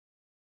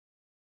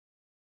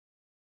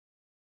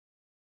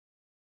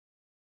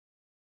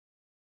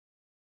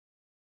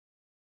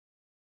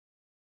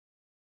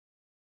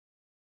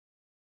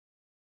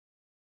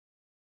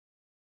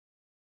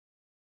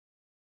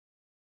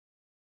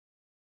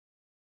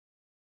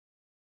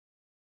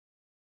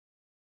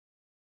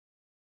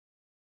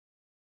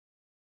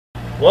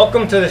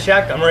Welcome to the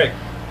shack. I'm Rick.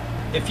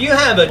 If you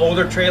have an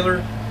older trailer,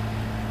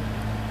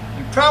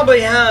 you probably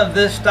have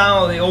this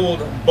style, the old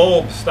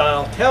bulb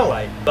style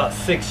taillight. About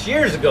 6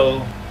 years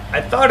ago,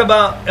 I thought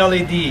about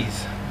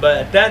LEDs, but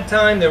at that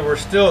time they were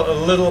still a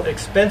little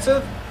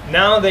expensive.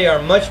 Now they are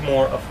much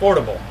more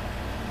affordable.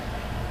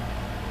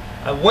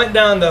 I went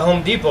down to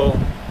Home Depot.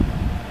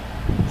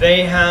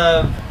 They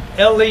have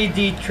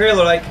LED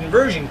trailer light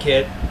conversion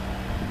kit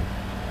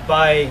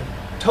by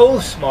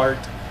Smart,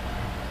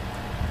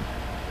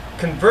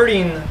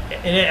 converting,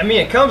 and I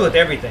mean it comes with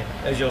everything,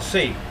 as you'll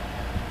see.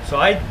 So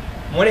I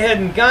went ahead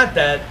and got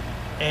that,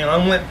 and I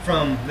went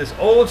from this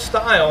old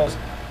style.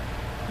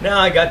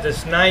 Now I got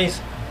this nice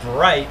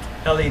bright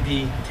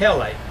LED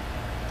taillight.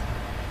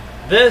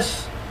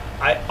 This,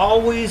 I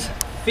always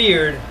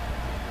feared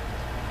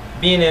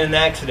being in an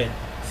accident.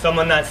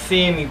 Someone not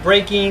seeing me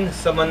braking,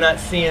 someone not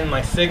seeing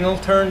my signal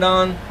turned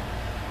on.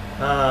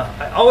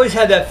 I always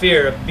had that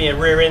fear of being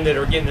rear-ended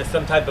or getting into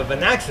some type of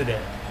an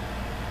accident.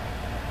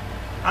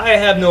 I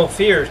have no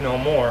fears no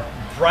more.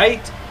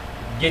 Bright,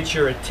 get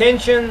your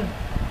attention,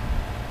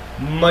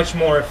 much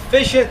more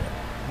efficient.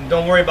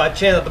 Don't worry about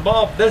changing out the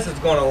bulb. This is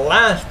going to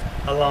last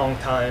a long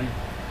time.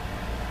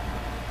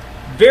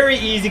 Very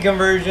easy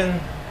conversion,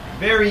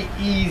 very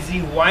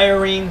easy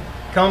wiring.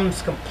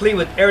 Comes complete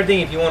with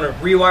everything. If you want to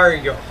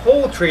rewire your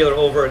whole trailer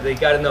over, they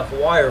got enough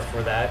wire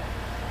for that.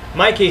 In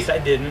my case, I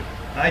didn't.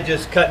 I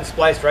just cut and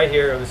spliced right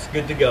here. It was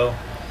good to go.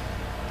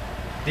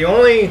 The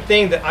only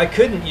thing that I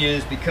couldn't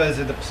use because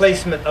of the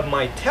placement of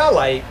my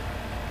taillight,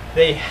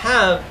 they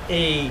have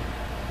a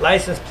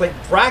license plate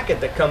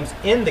bracket that comes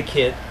in the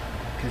kit,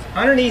 because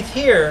underneath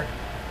here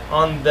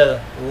on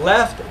the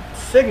left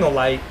signal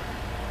light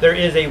there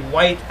is a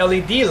white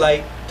LED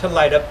light to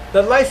light up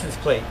the license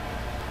plate.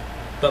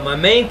 But my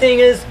main thing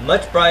is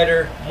much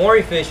brighter, more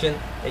efficient.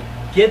 It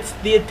gets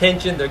the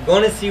attention. They're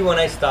going to see when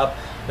I stop.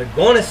 They're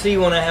going to see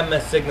when I have my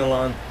signal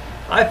on.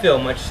 I feel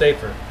much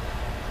safer.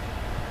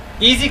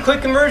 Easy,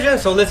 quick conversion,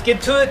 so let's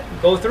get to it.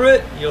 Go through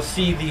it. You'll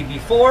see the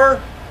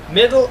before,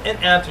 middle, and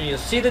after. You'll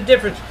see the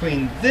difference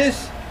between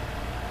this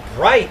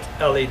bright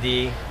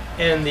LED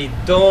and the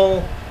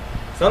dull,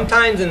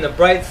 sometimes in the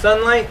bright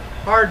sunlight,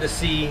 hard to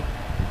see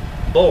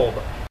bulb.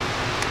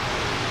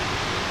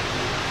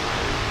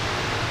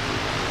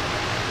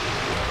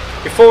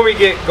 Before we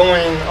get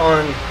going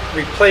on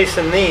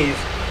replacing these,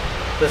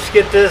 let's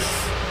get this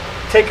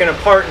taken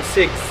apart and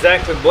see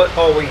exactly what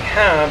all we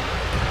have.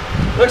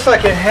 Looks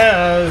like it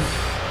has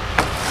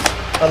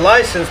a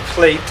license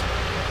plate.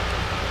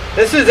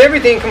 This is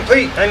everything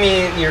complete. I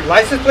mean, your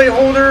license plate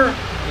holder,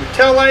 your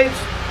tail lights.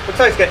 Looks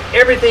like it's got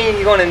everything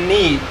you're going to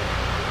need.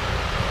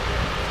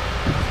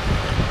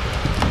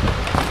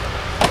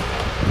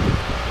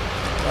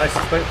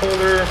 License plate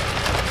holder.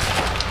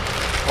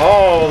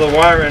 All the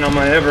wiring I'm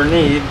going to ever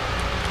need.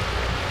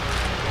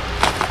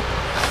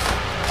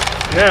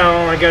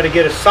 Now I got to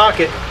get a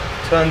socket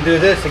to undo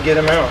this and get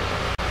them out.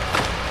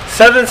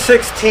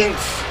 7/16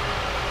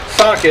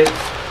 socket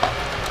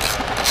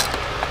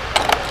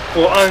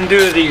will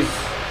undo these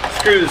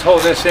screws,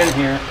 hold this in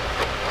here.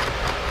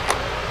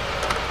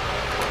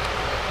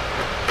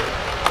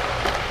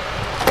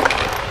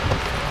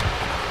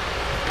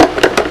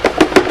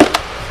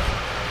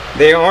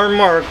 They are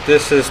marked.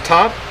 This is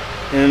top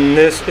and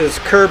this is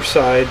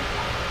curbside,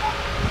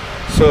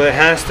 so it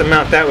has to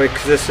mount that way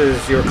because this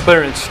is your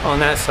clearance on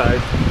that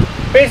side.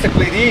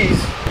 Basically these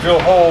drill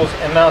holes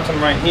and mount them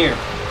right here.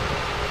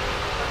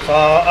 So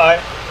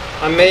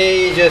I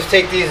may just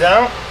take these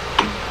out,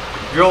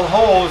 drill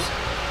holes,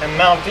 and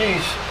mount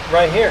these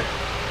right here.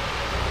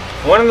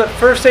 One of the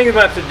first things I'm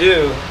going to have to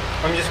do,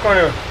 I'm just going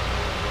to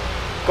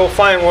go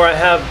find where I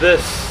have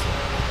this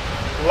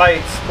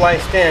light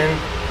spliced in.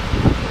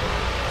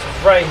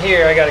 It's right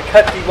here. I got to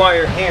cut the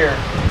wire here.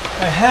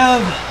 I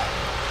have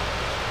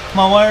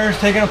my wires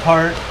taken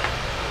apart.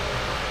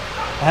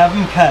 I have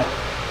them cut.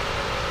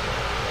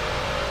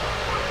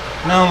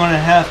 Now I'm going to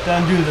have to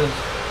undo the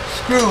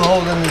screw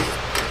holding this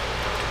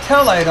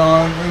tail light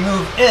on,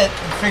 remove it,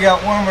 and figure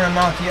out where I'm going to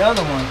mount the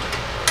other one.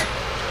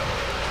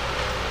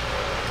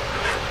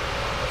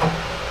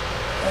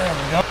 There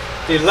we go.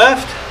 The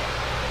left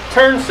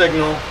turn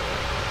signal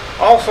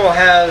also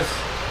has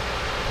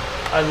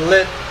a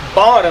lit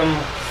bottom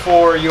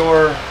for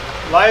your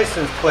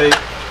license plate,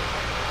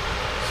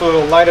 so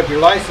it'll light up your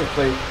license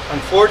plate.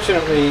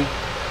 Unfortunately,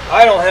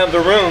 I don't have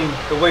the room.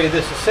 The way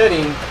this is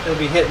sitting, it'll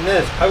be hitting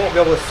this. I won't be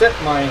able to set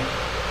my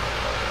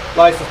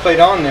license plate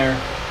on there.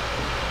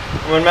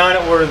 I'm going to mount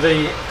it where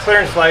the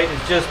clearance light is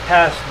just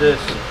past this.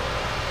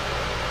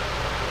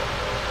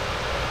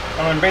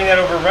 I'm going to bring that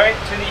over right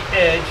to the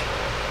edge.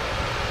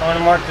 I'm going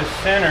to mark the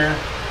center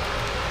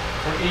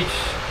for each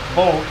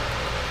bolt.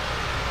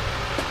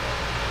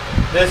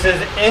 This is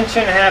 1.5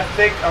 inches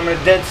thick. I'm going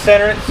to dead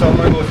center it, so I'm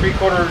going to go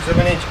 3/4 of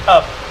an inch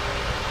up.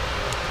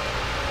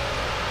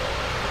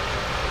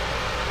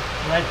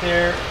 Right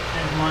there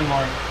is my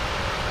mark.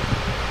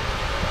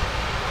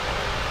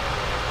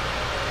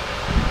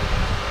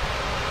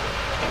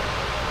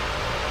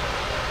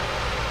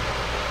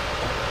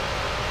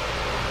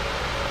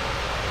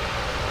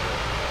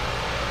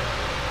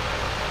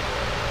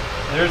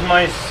 There's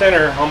my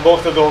center on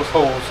both of those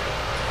holes.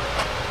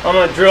 I'm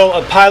going to drill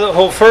a pilot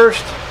hole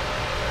first.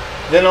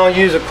 Then I'll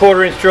use a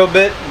 1/4 inch drill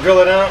bit, drill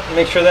it out,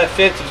 make sure that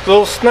fits. If it's a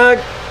little snug,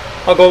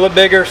 I'll go a little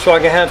bigger so I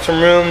can have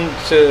some room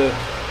to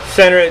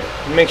center it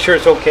and make sure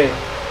it's okay.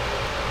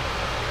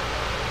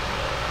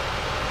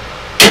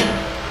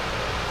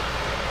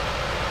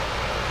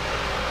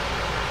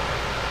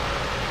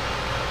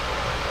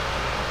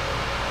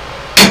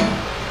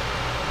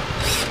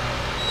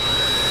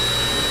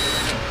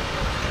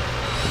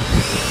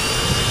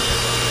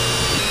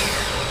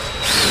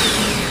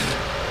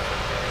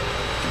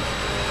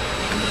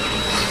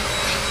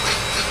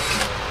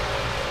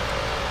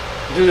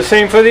 Do the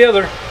same for the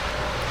other.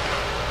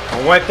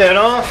 I'll wipe that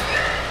off.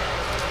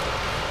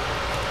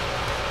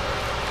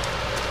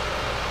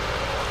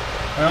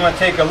 And I'm going to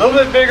take a little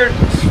bit bigger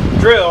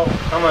drill.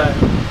 I'm going to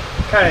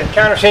kind of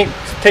countersink,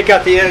 take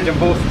out the edge on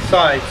both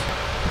sides.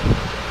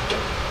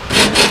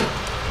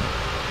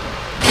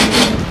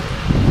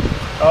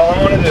 All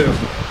I want to do,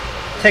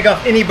 take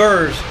off any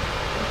burrs.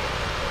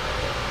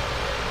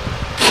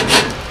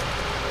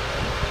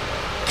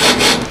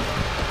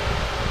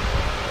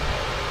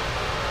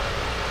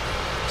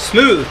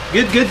 Smooth.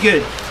 Good, good,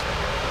 good.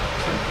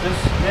 Put this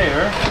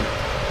there.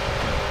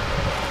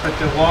 Put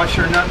the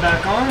washer nut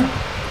back on.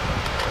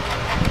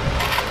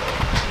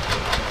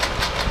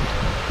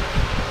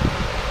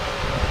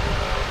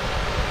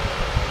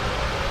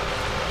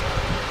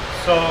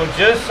 So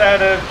just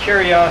out of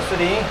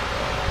curiosity,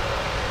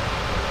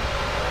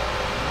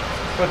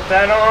 put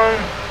that on.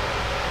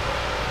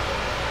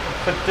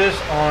 Put this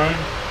on.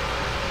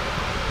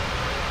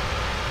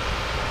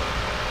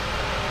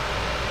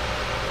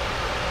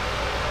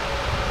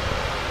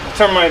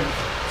 Turn my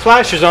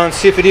flashers on,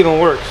 see if it even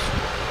works.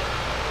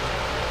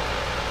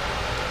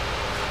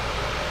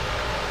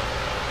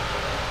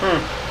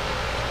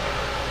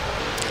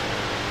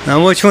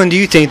 Now which one do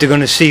you think they're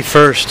going to see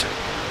first,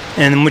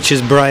 and which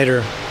is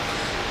brighter?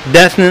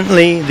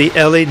 Definitely the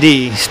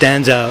LED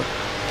stands out.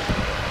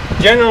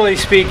 Generally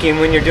speaking,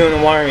 when you're doing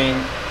the wiring,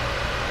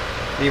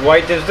 the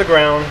white is the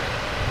ground,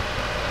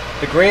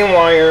 the green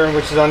wire,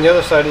 which is on the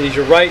other side, is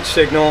your right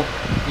signal,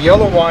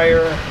 yellow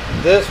wire,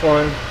 this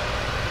one,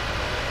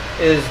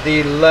 is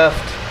the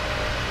left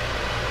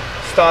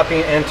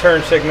stopping and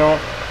turn signal.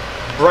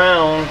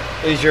 Brown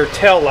is your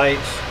tail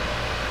lights.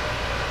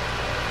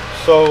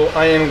 So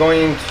I am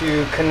going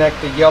to connect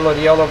the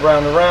yellow,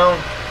 brown,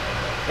 around,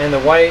 and the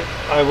white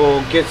I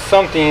will get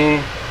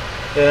something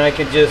that I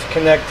can just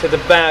connect to the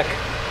back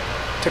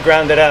to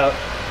ground it out.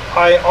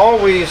 I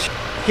always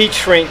heat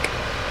shrink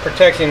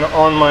protection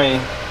on my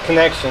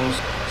connections.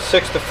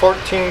 6 to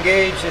 14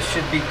 gauge, this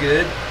should be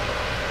good.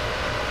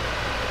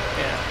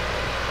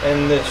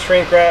 And the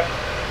shrink wrap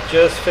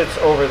just fits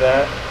over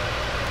that.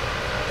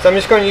 So I'm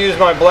just going to use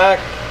my black,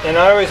 and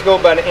I always go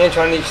about 1 inch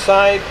on each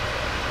side.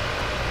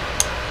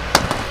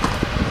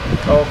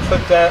 I'll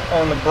put that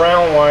on the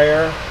brown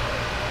wire.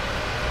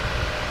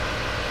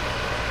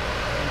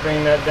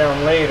 Bring that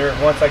down later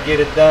once I get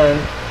it done,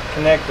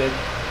 connected.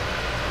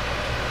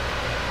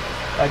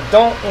 I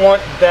don't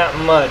want that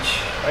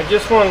much. I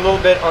just want a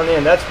little bit on the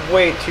end. That's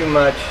way too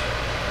much.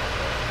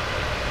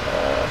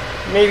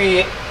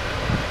 Maybe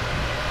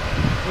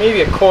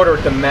 1/4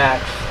 at the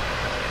max,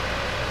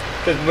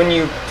 because when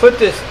you put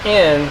this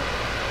in,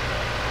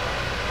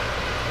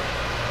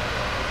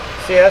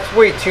 see, that's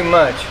way too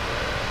much.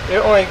 It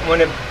only,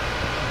 when it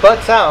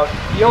butts out,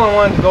 you only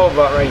want it to go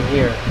about right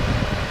here.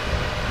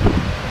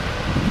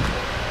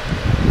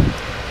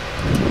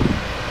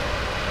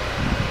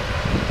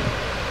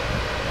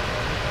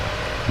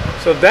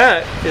 So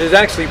that is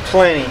actually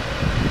plenty.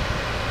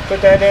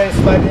 Put that in,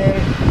 slide it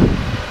in,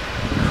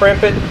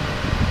 crimp it.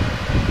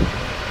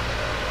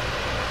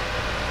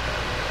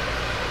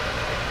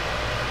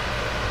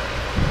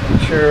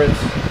 Sure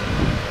it's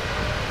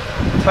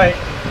tight.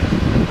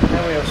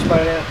 Then we'll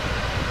slide in.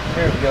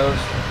 There it goes.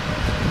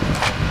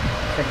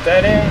 Click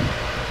that in.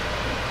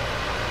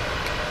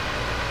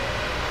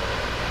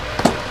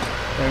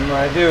 And what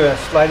I do is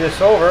slide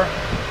this over.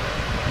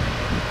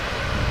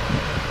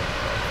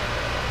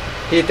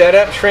 Heat that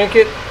up, shrink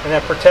it, and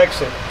that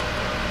protects it.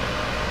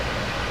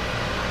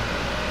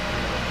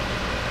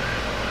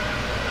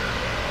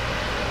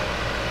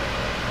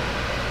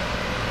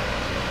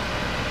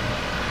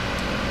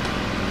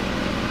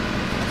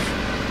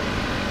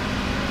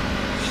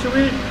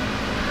 Sweet.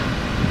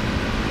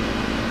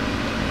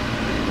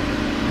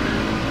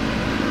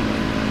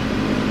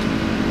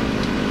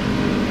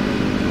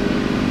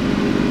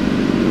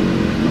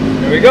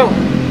 There we go.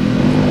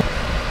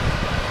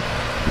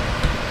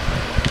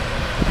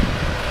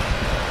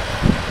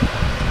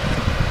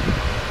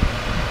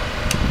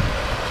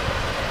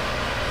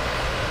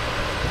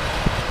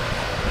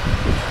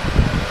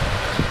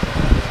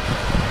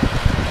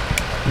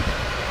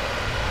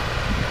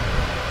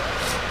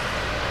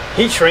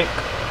 Heat shrink.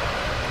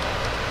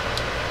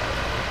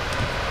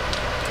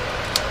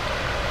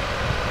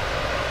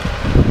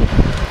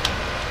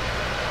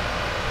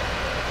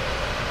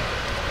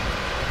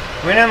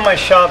 When in my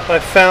shop, I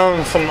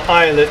found some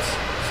eyelets.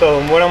 So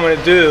what I'm going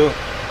to do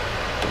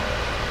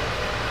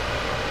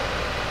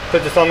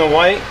Put this on the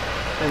white,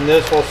 and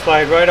this will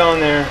slide right on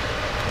there,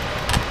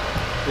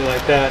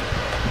 like that.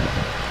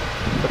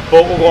 The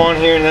bolt will go on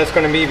here, and that's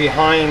going to be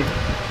behind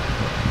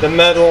the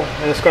metal,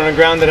 and it's going to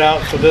ground it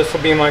out. So this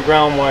will be my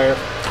ground wire.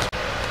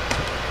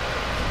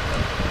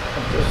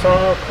 Put this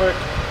on real quick.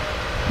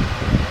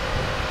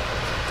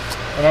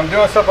 When I'm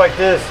doing stuff like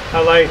this,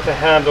 I like to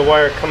have the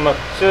wire come up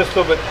just a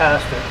little bit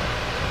past it.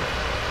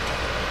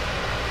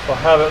 So I'll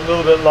have it a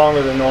little bit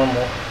longer than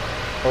normal,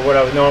 or what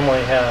I would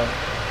normally have.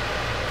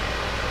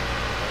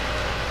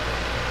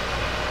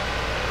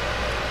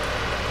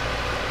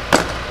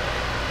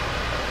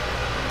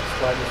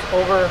 Slide this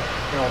over,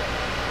 and I'll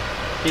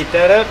heat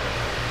that up.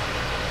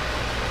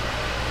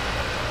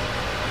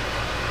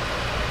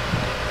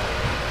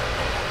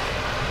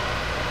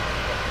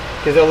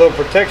 Gives it a little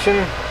protection.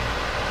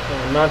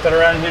 And mount that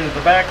around here to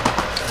the back.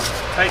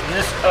 Tighten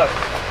this up.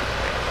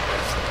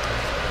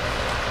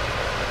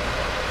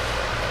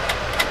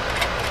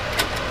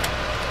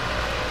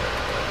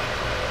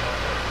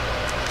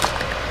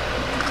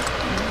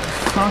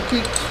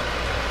 Socket.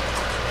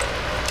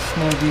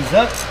 Snug these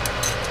up.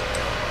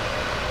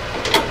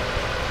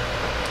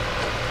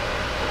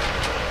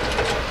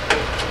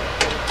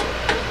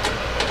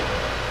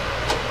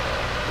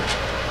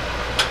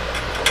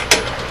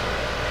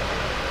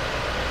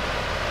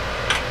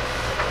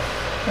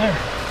 There.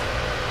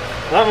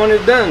 That one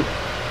is done.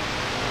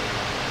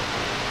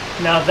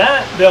 Now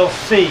that they'll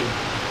see.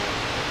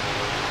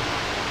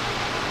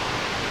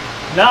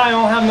 Now I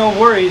don't have no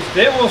worries.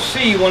 They will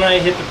see when I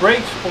hit the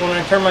brakes or when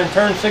I turn my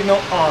turn signal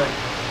on.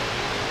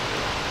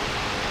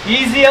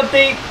 Easy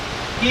update,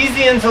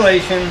 easy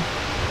installation.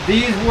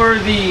 These were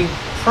the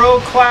Pro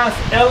Class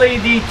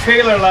LED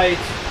trailer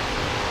lights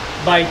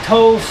by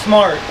Tow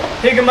Smart.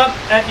 Pick them up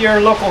at your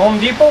local Home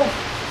Depot.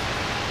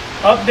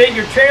 Update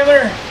your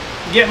trailer.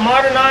 Get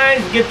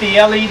modernized, get the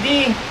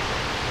LED,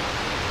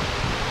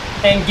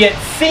 and get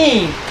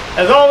seen.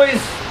 As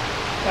always,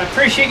 I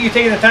appreciate you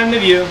taking the time to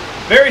view.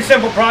 Very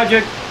simple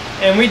project,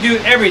 and we do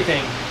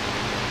everything.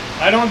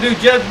 I don't do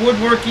just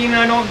woodworking,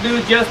 I don't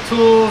do just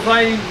tools,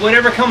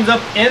 whatever comes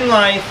up in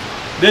life,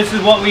 this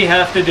is what we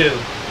have to do.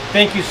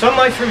 Thank you so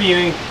much for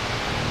viewing.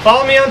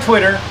 Follow me on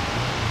Twitter.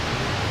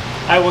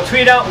 I will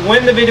tweet out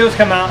when the videos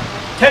come out.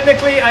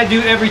 Technically, I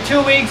do every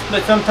 2 weeks,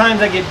 but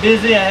sometimes I get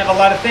busy. I have a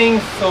lot of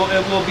things, so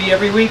it will be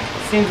every week.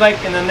 Seems like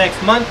in the next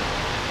month.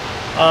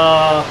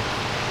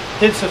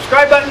 Hit the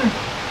subscribe button,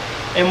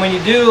 and when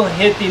you do,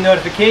 hit the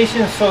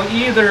notifications. So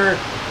either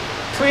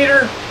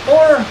Twitter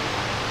or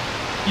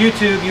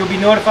YouTube, you'll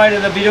be notified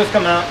as the videos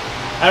come out.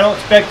 I don't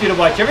expect you to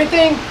watch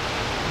everything,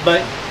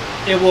 but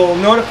it will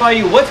notify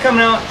you what's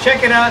coming out.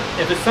 Check it out.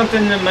 If it's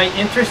something that might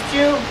interest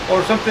you,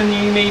 or something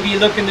you may be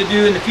looking to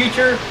do in the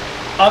future,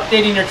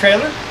 updating your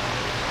trailer.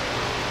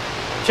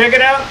 Check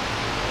it out,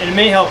 and it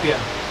may help you.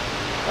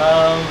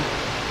 And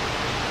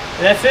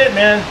that's it,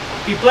 man.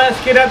 Be blessed.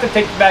 Get out there,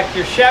 take back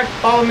your shack.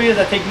 Follow me as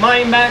I take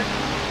mine back.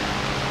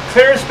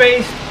 Clear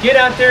space. Get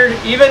out there.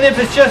 Even if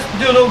it's just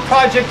do a little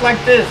project like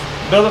this.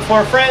 Build it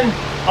for a friend.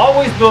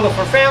 Always build it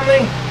for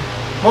family.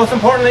 Most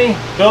importantly,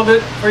 build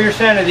it for your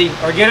sanity.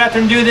 Or get out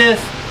there and do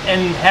this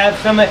and have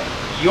some of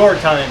your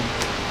time.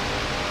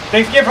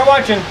 Thanks again for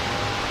watching.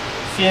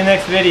 See you in the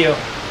next video.